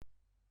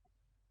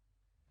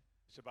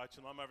Shabbat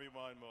Shalom,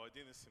 everyone.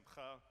 Moadin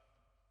Simcha.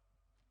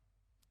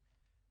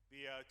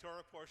 The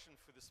Torah portion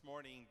for this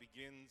morning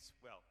begins,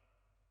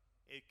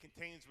 it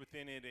contains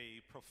within it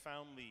a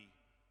profoundly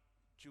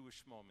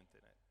Jewish moment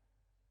in it.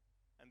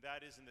 And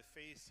that is in the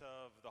face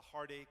of the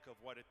heartache of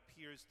what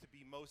appears to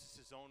be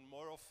Moses' own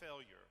moral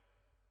failure.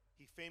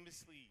 He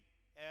famously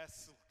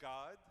asks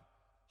God,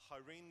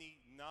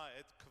 Harini na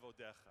et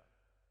kvodecha.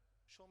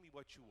 Show me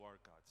what you are,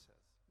 God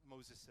says.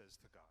 Moses says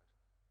to God.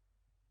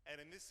 And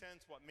in this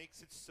sense, what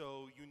makes it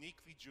so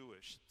uniquely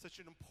Jewish,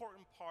 such an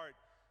important part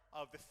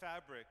of the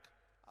fabric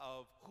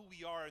of who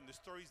we are and the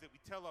stories that we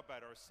tell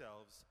about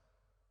ourselves,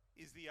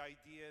 is the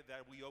idea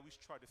that we always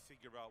try to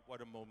figure out what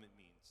a moment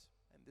means.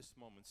 And this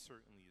moment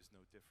certainly is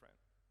no different.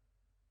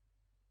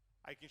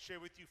 I can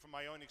share with you from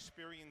my own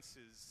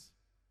experiences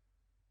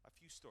a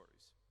few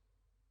stories.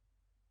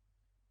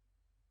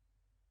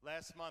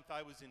 Last month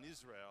I was in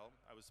Israel.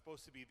 I was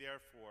supposed to be there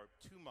for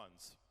 2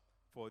 months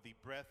for the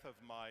breadth of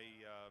my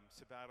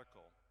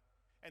sabbatical.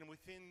 And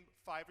within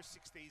 5 or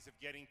 6 days of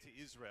getting to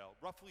Israel,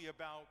 roughly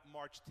about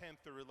March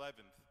 10th or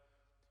 11th,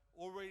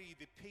 already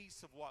the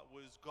pace of what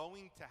was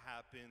going to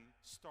happen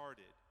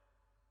started.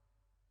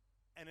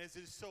 And as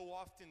is so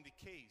often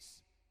the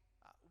case,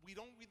 we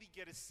don't really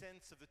get a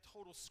sense of the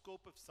total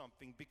scope of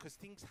something because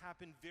things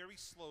happen very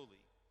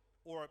slowly,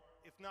 or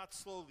if not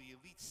slowly,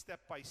 at least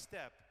step by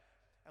step.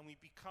 And we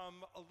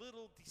become a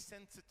little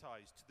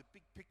desensitized to the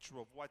big picture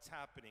of what's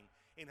happening.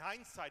 In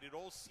hindsight, it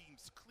all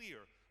seems clear,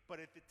 but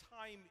at the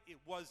time, it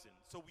wasn't.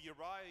 So we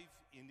arrive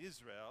in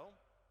Israel,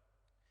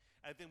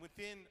 and then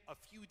within a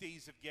few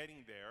days of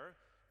getting there,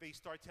 they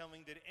start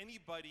telling that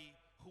anybody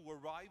who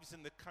arrives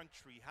in the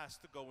country has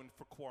to go in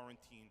for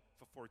quarantine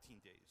for 14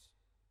 days.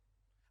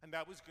 And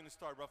that was going to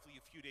start roughly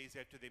a few days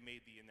after they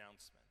made the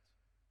announcement.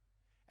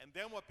 And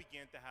then what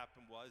began to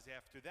happen was,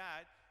 after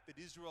that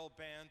Israel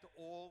banned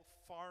all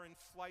foreign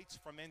flights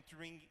from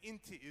entering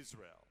into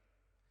Israel.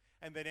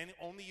 And that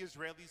only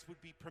Israelis would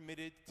be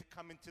permitted to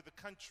come into the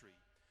country.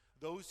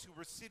 Those who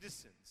were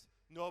citizens,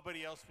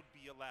 nobody else would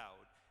be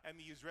allowed. And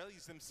the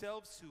Israelis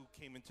themselves who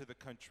came into the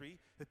country,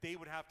 that they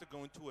would have to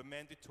go into a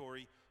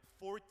mandatory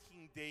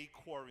 14-day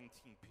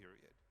quarantine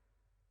period.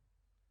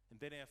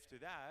 And then after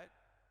that,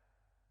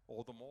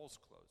 all the malls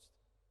closed,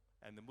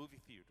 and the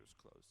movie theaters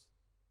closed.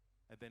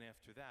 And then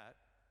after that,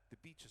 the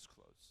beaches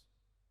closed.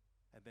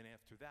 And then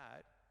after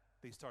that,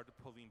 they started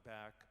pulling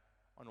back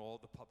on all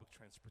the public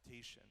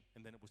transportation.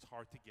 And then it was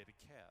hard to get a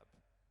cab.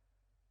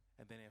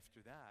 And then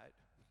after that,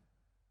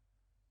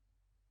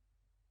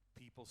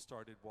 people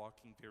started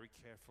walking very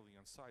carefully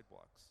on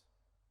sidewalks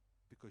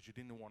because you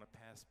didn't want to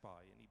pass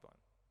by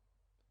anyone.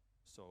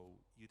 So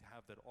you'd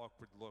have that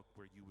awkward look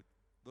where you would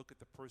look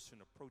at the person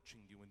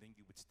approaching you and then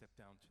you would step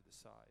down to the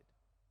side.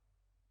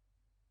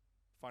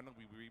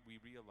 Finally, we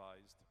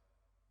realized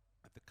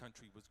that the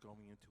country was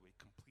going into a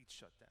complete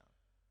shutdown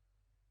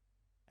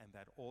and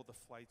that all the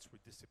flights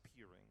were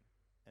disappearing,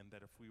 and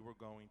that if we were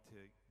going to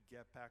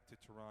get back to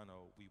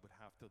Toronto, we would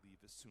have to leave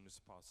as soon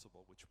as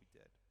possible, which we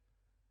did.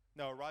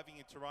 Now,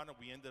 arriving in Toronto,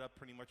 we ended up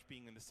pretty much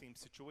being in the same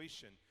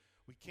situation.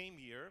 We came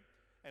here,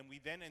 and we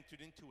then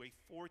entered into a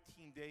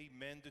 14-day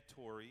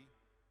mandatory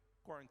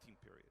quarantine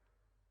period.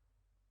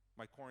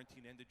 My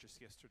quarantine ended just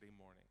yesterday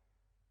morning.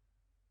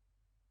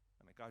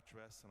 And I got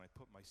dressed and I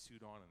put my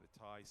suit on and a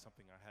tie,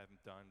 something I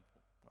haven't done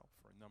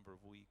for a number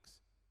of weeks.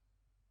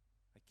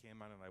 I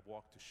came out and I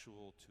walked to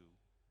shul, to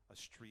a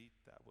street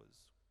that was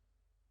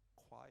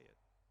quiet.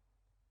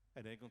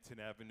 And Eglinton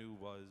Avenue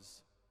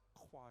was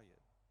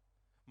quiet.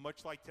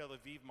 Much like Tel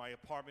Aviv, my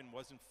apartment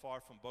wasn't far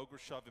from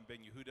Bograshov and Ben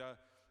Yehuda,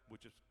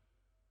 which is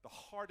the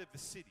heart of the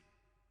city.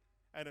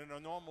 And on a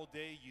normal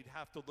day, you'd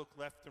have to look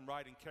left and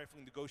right and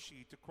carefully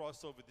negotiate to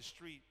cross over the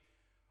street.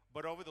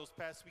 But over those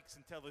past weeks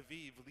in Tel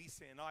Aviv,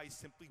 Lisa and I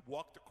simply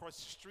walked across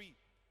the street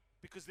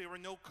because there were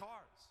no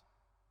cars.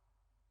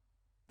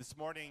 This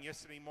morning,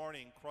 yesterday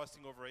morning,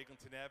 crossing over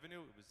Eglinton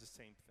Avenue, it was the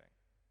same thing.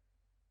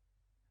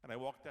 And I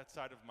walked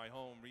outside of my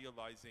home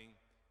realizing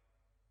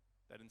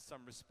that in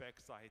some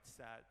respects I had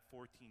sat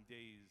 14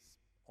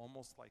 days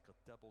almost like a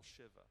double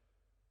shiva.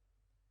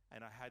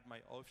 And I had my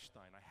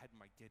Aufstein, I had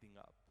my getting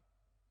up.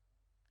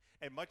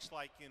 And much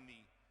like in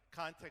the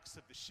context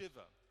of the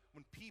shiva,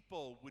 when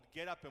people would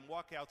get up and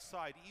walk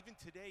outside, even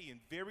today in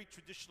very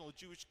traditional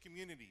Jewish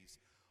communities,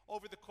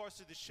 over the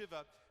course of the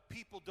Shiva,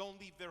 people don't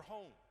leave their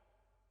home.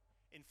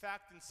 In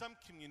fact, in some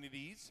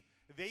communities,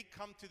 they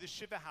come to the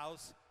Shiva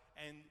house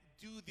and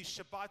do the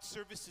Shabbat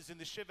services in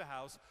the Shiva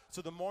house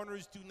so the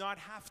mourners do not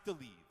have to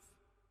leave.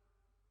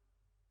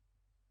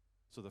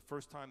 So the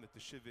first time that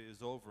the Shiva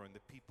is over and the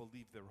people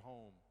leave their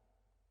home,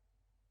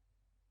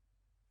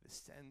 the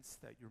sense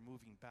that you're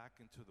moving back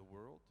into the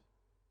world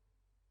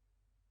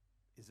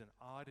is an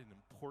odd and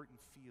important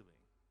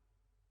feeling.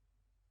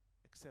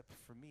 Except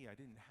for me, I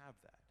didn't have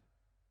that.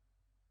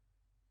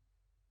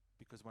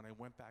 Because when I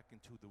went back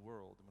into the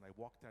world, and when I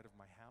walked out of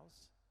my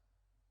house,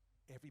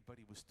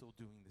 everybody was still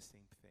doing the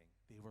same thing.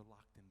 They were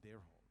locked in their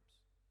homes.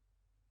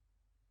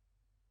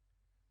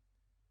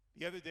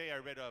 The other day I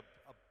read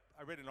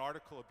an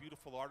article, a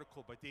beautiful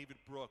article by David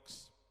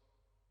Brooks,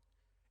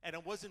 And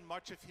it wasn't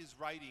much of his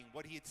writing.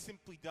 What he had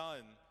simply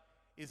done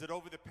is that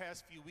over the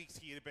past few weeks,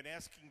 he had been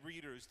asking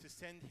readers to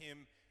send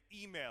him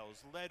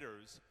emails,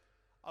 letters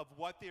of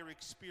what they're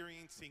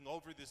experiencing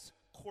over this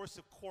course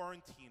of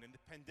quarantine and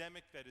the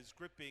pandemic that is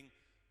gripping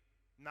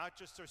not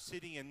just our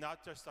city and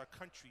not just our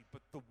country,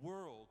 but the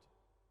world.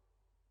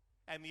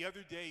 And the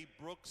other day,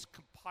 Brooks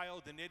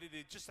compiled and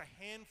edited just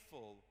a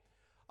handful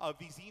of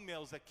these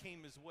emails that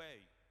came his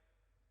way.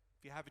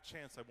 If you have a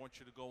chance, I want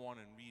you to go on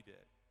and read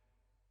it.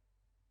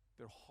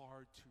 They're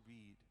hard to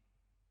read.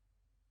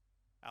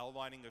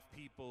 Outlining of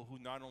people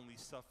who not only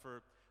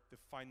suffer the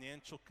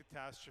financial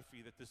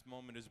catastrophe that this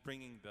moment is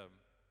bringing them,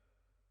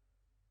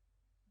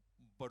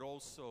 but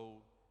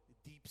also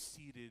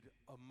deep-seated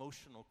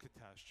emotional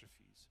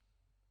catastrophes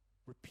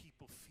where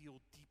people feel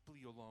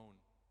deeply alone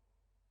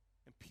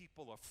and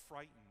people are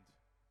frightened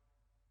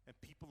and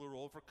people are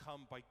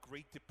overcome by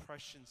great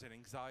depressions and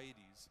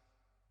anxieties,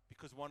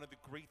 because one of the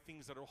great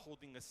things that are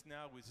holding us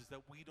now is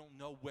that we don't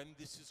know when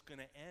this is going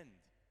to end.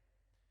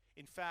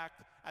 In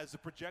fact, as the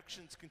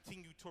projections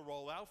continue to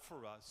roll out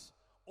for us,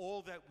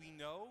 all that we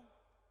know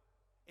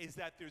is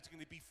that there's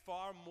going to be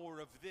far more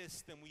of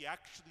this than we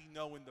actually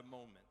know in the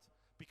moment,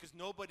 because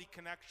nobody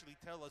can actually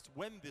tell us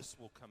when this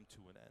will come to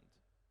an end.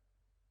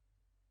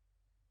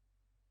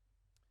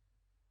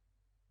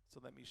 So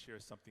let me share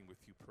something with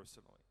you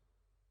personally.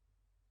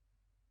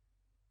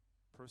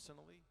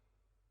 Personally,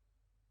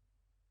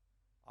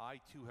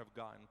 I too have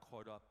gotten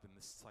caught up in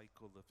the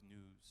cycle of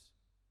news.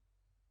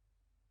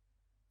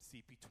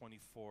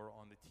 CP24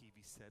 on the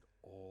TV said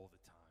all the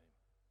time.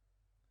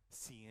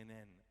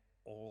 CNN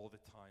all the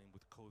time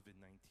with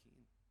COVID-19.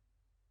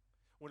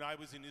 When I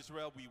was in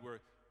Israel, we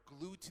were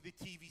glued to the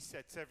TV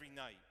sets every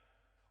night,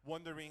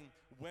 wondering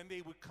when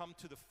they would come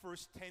to the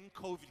first 10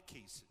 COVID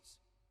cases.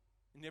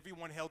 And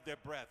everyone held their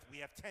breath. We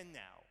have 10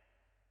 now.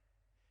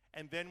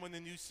 And then when the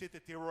news said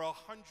that there were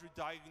 100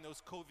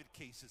 diagnosed COVID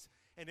cases,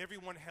 and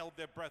everyone held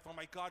their breath, oh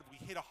my God, we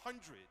hit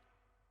 100.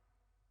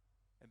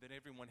 And then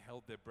everyone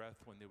held their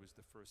breath when there was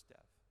the first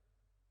death.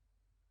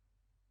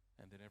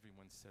 And then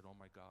everyone said, oh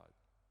my God,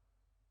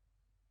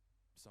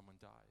 someone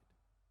died.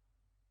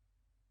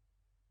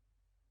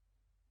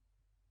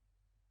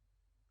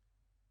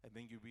 And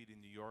then you read in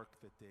New York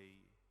that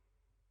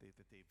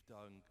they've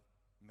dug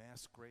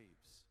mass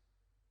graves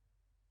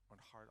on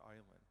Hart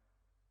Island,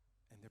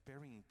 and they're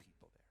burying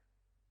people there.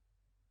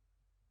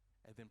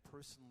 And then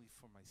personally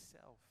for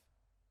myself,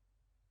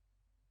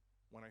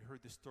 when I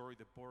heard the story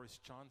that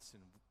Boris Johnson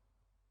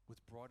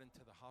was brought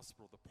into the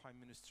hospital, the Prime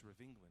Minister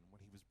of England,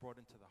 when he was brought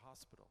into the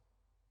hospital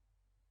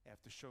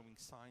after showing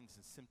signs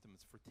and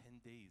symptoms for 10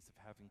 days of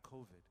having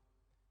COVID.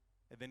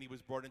 And then he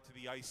was brought into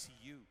the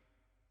ICU.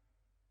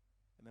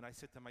 And then I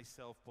said to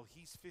myself, well,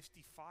 he's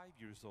 55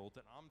 years old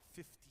and I'm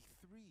 53.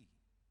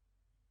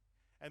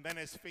 And then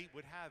as fate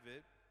would have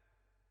it,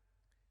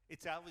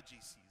 it's allergy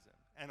season.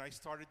 And I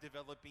started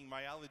developing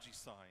my allergy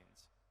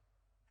signs.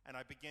 And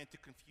I began to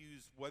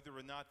confuse whether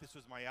or not this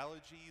was my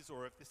allergies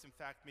or if this in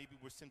fact maybe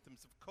were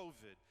symptoms of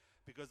COVID,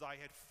 because I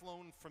had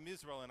flown from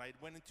Israel and I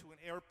went into an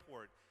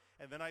airport,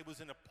 and then I was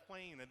in a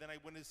plane, and then I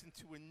went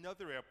into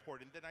another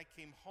airport, and then I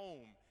came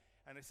home.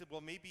 And I said,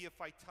 well, maybe if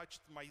I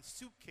touched my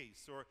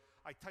suitcase or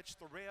I touched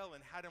the rail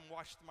and hadn't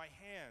washed my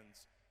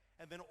hands.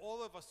 And then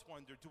all of us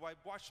wonder, do I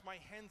wash my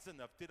hands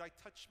enough? Did I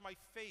touch my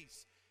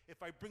face?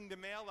 If I bring the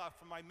mail out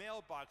from my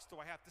mailbox, do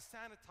I have to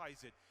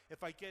sanitize it?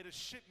 If I get a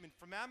shipment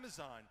from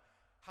Amazon,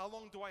 how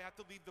long do I have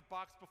to leave the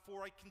box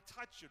before I can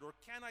touch it? Or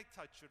can I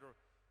touch it? Or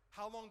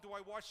how long do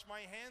I wash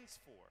my hands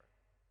for?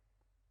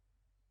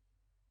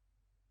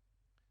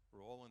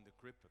 We're all in the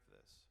grip of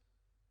this.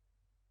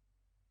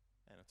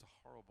 And it's a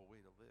horrible way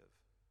to live.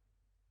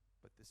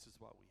 But this is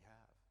what we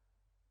have.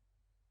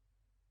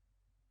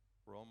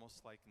 We're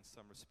almost like, in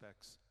some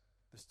respects,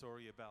 the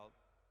story about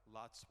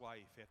Lot's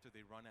wife after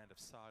they run out of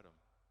Sodom.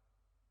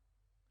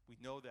 We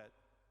know that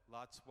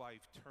Lot's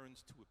wife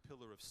turns to a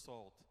pillar of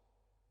salt.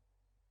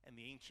 And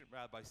the ancient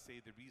rabbis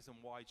say the reason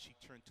why she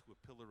turned to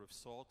a pillar of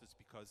salt is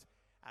because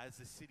as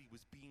the city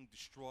was being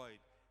destroyed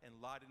and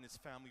Lot and his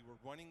family were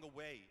running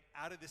away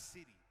out of the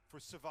city for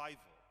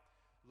survival,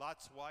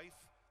 Lot's wife,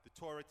 the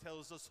Torah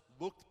tells us,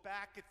 looked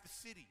back at the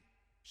city.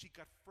 She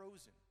got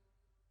frozen.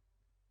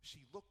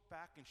 She looked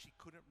back and she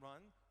couldn't run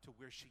to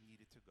where she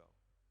needed to go.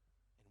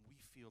 And we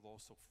feel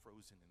also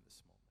frozen in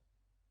this moment.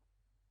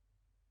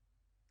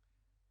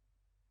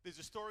 There's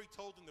a story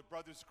told in the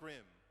Brothers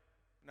Grimm.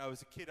 When I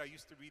was a kid, I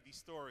used to read these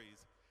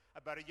stories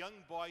about a young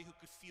boy who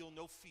could feel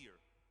no fear.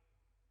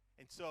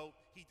 And so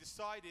he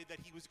decided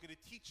that he was going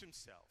to teach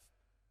himself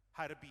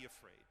how to be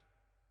afraid.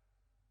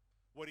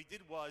 What he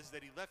did was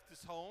that he left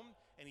his home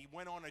and he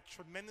went on a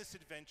tremendous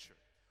adventure,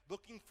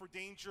 looking for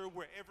danger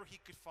wherever he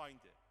could find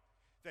it.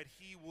 That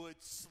he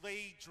would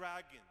slay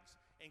dragons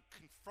and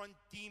confront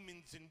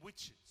demons and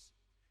witches.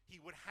 He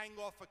would hang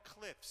off of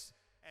cliffs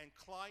and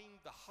climb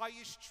the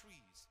highest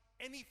trees,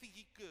 anything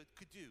he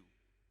could do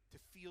to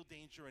feel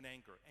danger and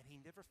anger, and he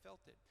never felt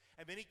it.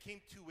 And then he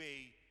came to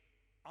a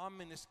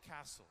ominous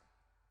castle,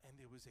 and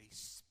there was a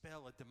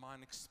spell, a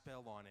demonic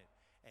spell on it,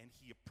 and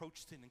he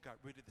approached it and got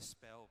rid of the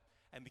spell.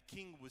 And the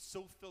king was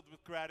so filled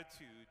with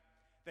gratitude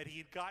that he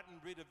had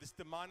gotten rid of this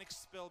demonic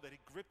spell that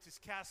had gripped his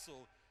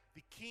castle.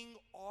 The king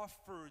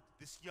offered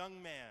this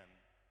young man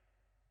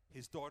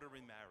his daughter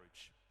in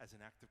marriage as an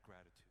act of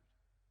gratitude.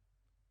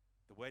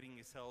 The wedding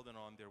is held, and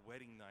on their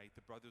wedding night,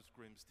 the Brothers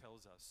Grimms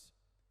tells us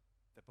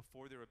that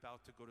before they're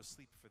about to go to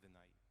sleep for the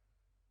night,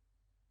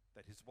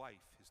 that his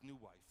wife, his new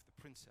wife,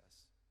 the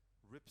princess,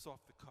 rips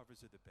off the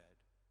covers of the bed,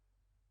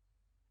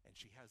 and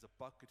she has a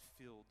bucket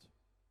filled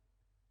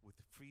with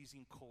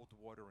freezing cold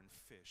water and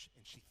fish,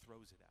 and she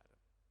throws it at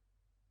him.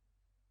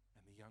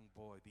 And the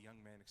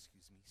young man,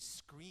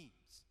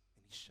 screams,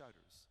 and he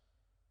shudders.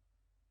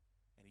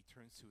 And he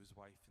turns to his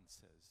wife and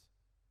says,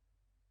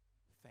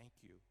 "Thank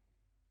you.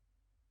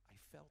 I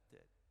felt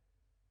it."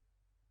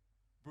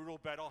 Brutal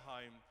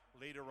Bettelheim,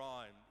 later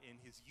on, in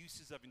his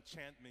uses of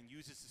enchantment,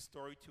 uses the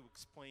story to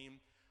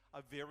explain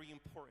a very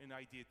important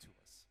idea to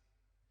us.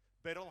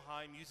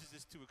 Bettelheim uses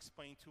this to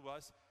explain to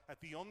us that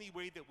the only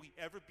way that we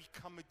ever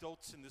become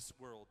adults in this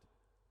world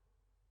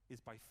is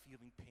by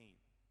feeling pain,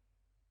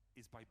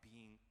 is by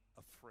being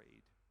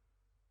afraid.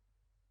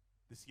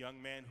 This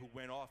young man who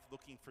went off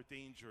looking for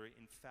danger,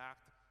 in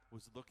fact,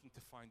 was looking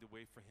to find a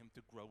way for him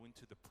to grow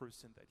into the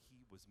person that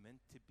he was meant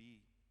to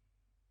be.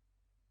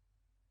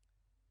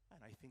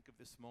 And I think of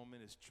this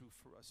moment as true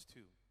for us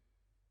too.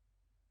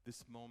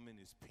 This moment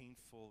is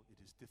painful, it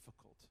is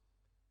difficult.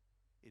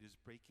 It is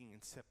breaking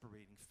and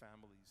separating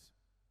families.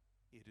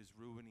 It is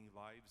ruining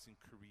lives and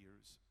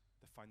careers.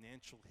 The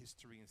financial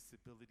history and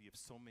stability of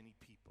so many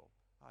people.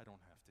 I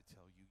don't have to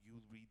tell you,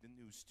 you read the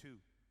news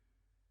too.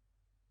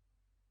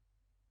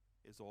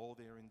 Is all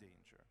there in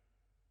danger.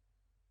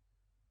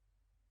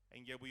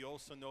 And yet we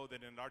also know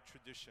that in our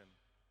tradition,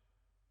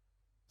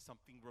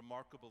 something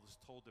remarkable is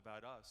told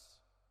about us.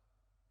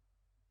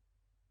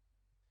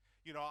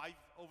 You know,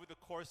 over the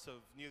course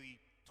of nearly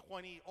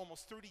 20,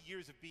 almost 30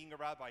 years of being a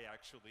rabbi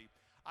actually,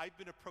 I've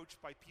been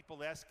approached by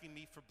people asking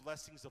me for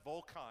blessings of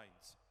all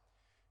kinds.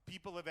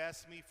 People have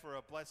asked me for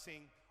a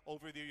blessing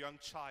over their young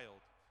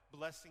child,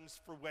 blessings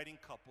for wedding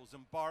couples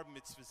and bar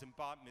mitzvahs and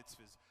bat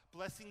mitzvahs,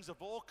 blessings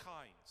of all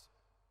kinds.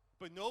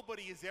 But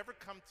nobody has ever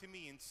come to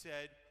me and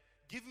said,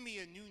 "Give me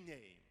a new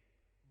name."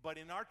 But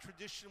in our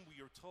tradition,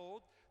 we are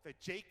told that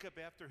Jacob,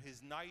 after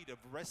his night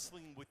of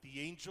wrestling with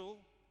the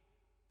angel,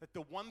 that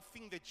the one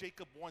thing that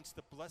Jacob wants,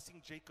 the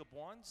blessing Jacob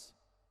wants,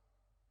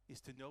 is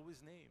to know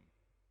his name.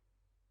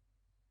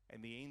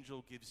 And the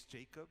angel gives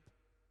Jacob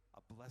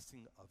a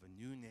blessing of a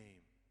new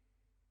name.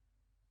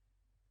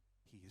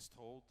 He is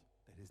told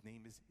that his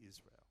name is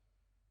Israel.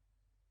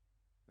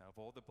 Now, of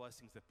all the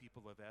blessings that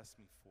people have asked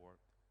me for,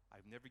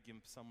 I've never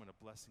given someone a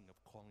blessing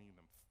of calling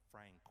them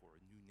Frank or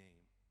a new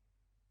name.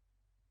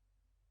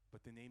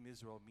 But the name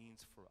Israel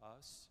means for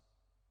us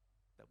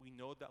that we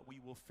know that we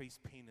will face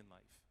pain in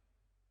life.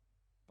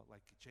 But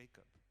like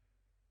Jacob,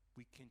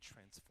 we can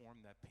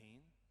transform that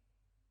pain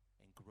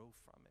and grow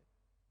from it.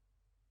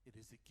 It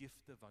is a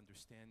gift of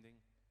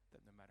understanding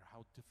that no matter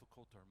how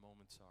difficult our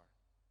moments are,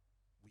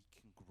 we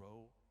can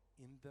grow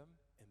in them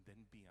and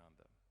then beyond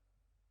them.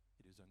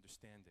 It is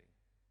understanding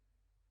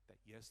that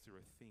yes, there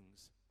are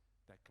things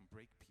that can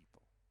break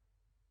people,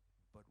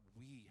 but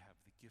we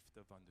have the gift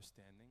of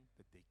understanding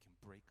that they can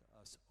break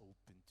us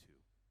open too.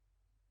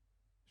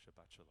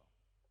 Shabbat Shalom.